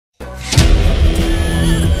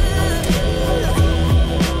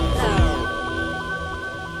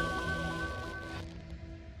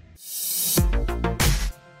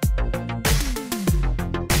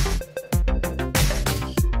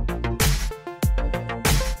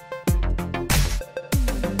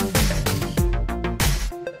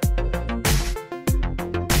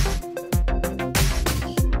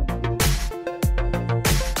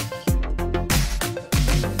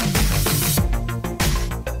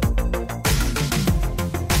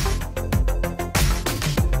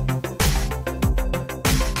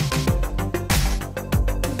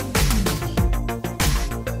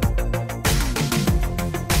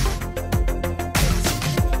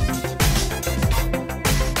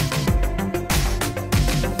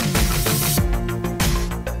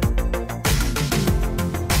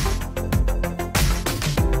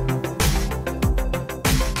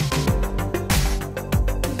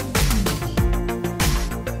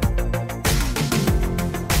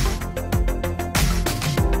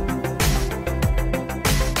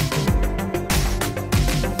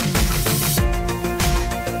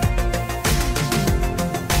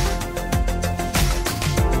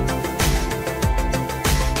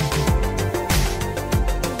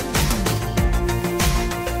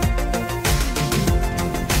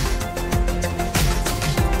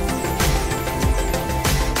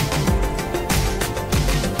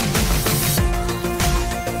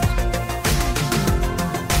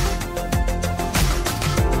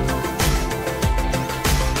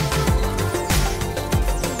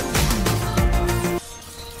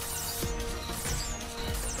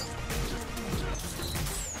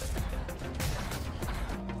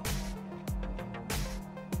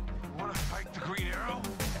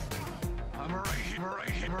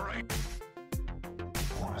liberate.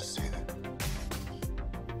 I want to say that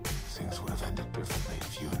things would have ended differently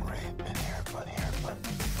if you and Ray had been here, but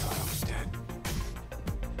thought I was dead.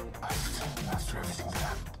 After everything that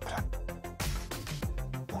happened, but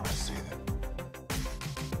I want to say that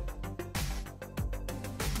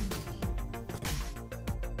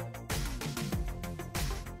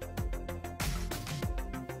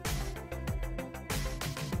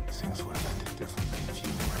things would have ended differently if you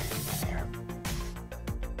and Ray had been here.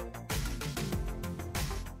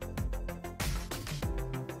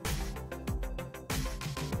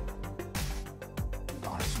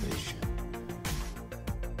 On a spaceship.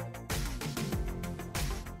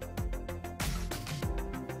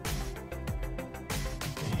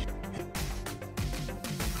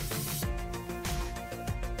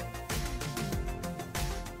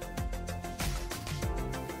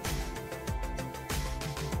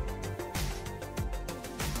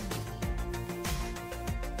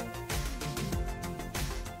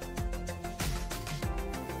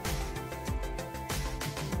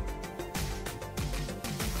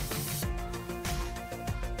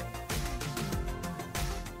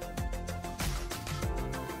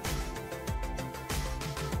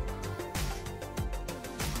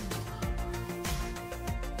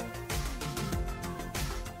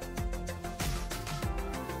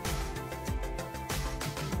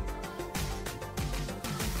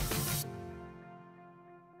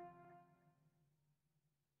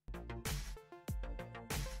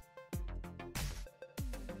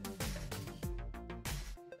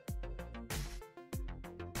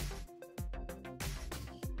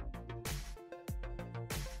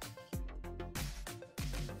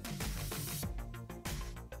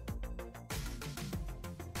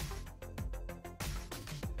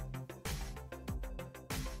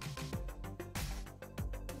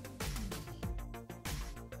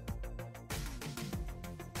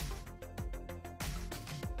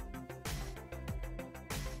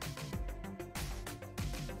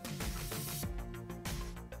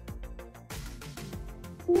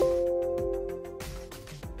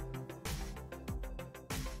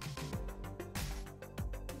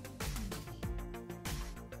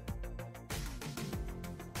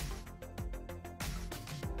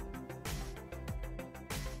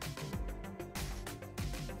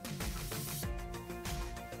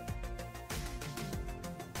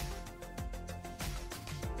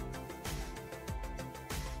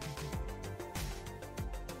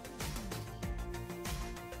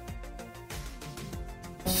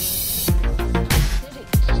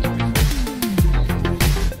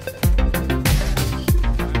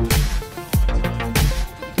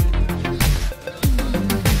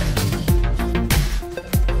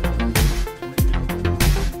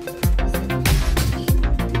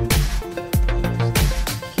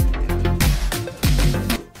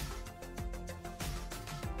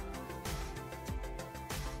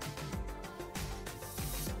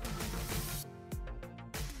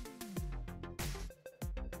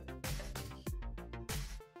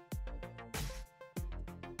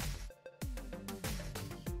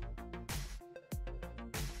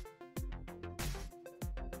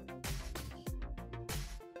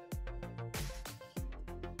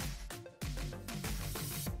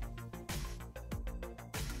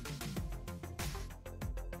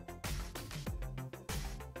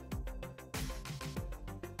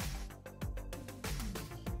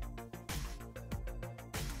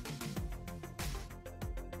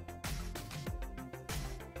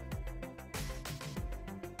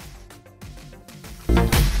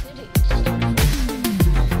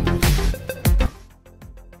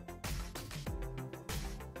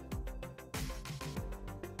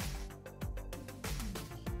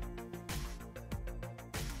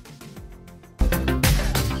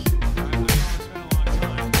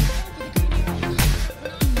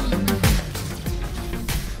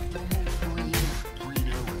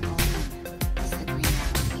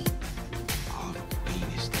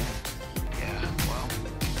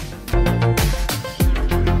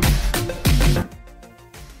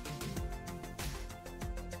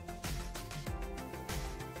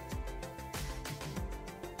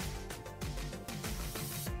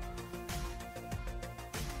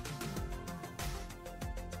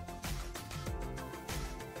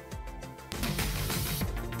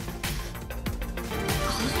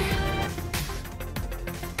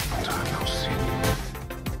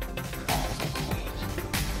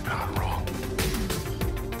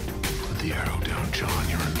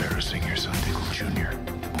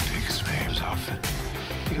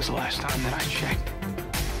 Because the last time that I checked,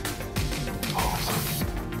 all of them.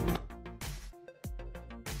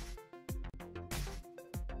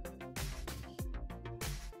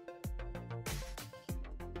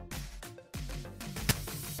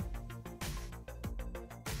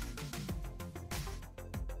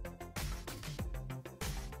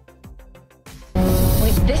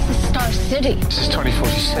 This is Star City. This is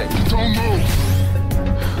 2046. Don't move!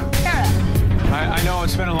 Kara. I know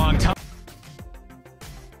it's been a long time.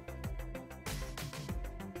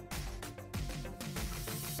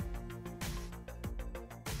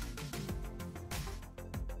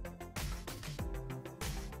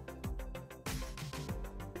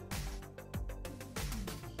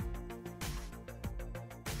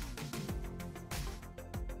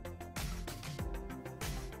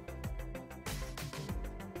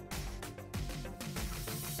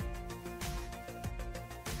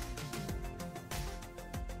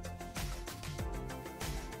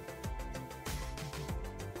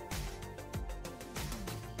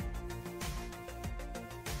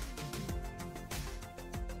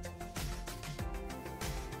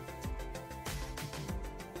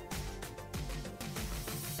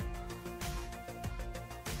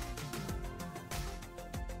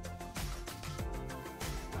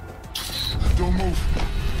 Don't move.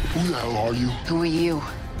 Who the hell are you? Who are you?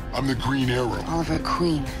 I'm the Green Arrow. Oliver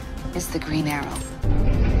Queen is the Green Arrow.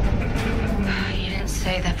 You didn't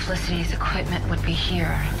say that Felicity's equipment would be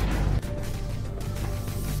here.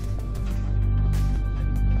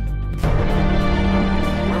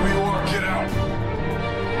 Wherever you are, get out!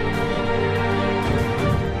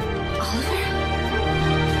 Oliver?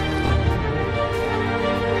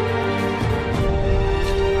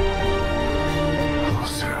 Hello,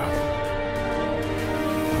 Sarah.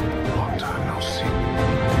 Long time no see.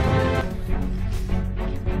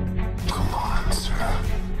 Come on, Sarah.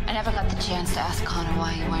 I never got the chance to ask Connor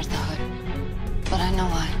why he wears the hood. But I know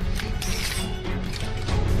why.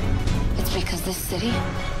 It's because this city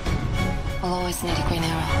will always need a Green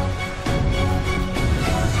Arrow.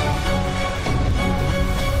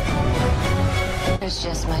 It's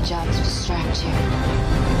just my job to distract you.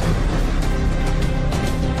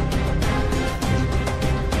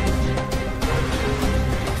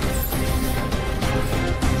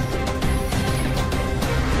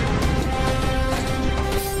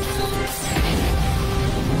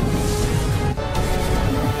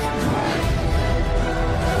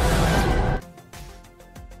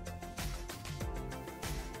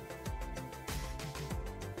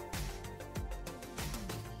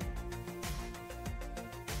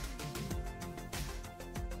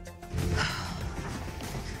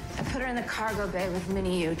 I put her in the cargo bay with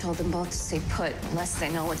Minnie Yu, told them both to stay put. The less they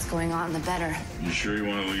know what's going on, the better. You sure you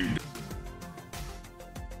want to leave?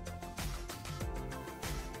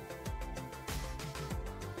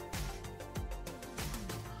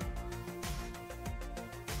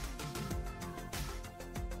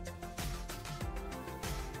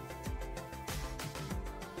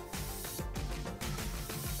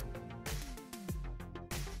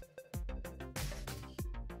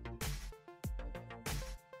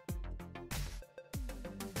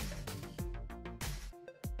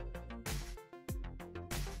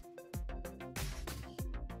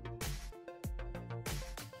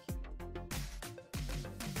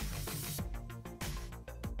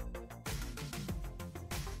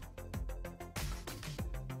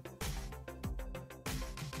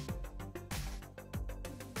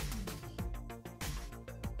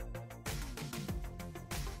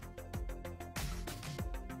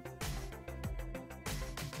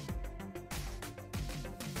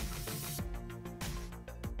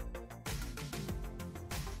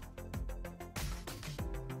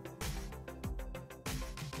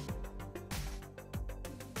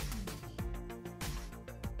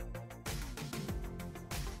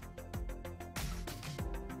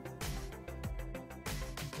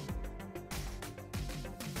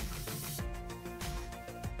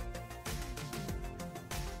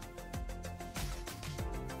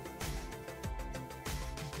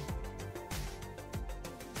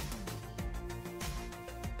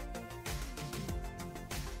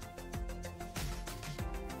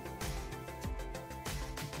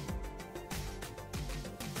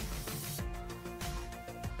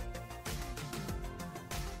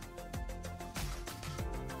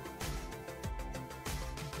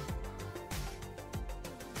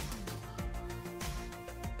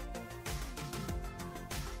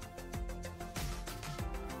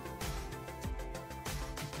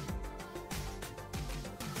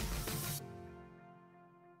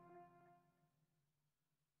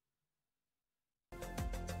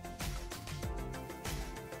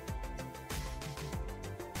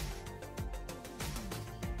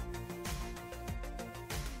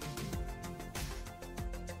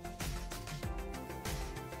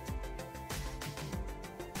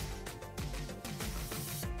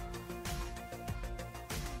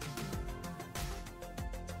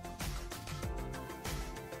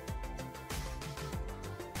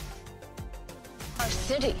 our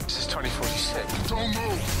city. This is 2046. Don't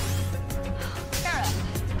move!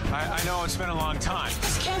 Kara, I know it's been a long time.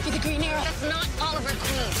 this can't be the Green Arrow. That's not Oliver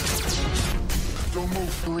Queen. Don't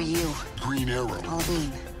move! Who are you? Green Arrow.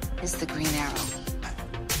 Halloween is the Green Arrow.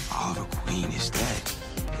 Oliver Queen is dead.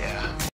 Yeah.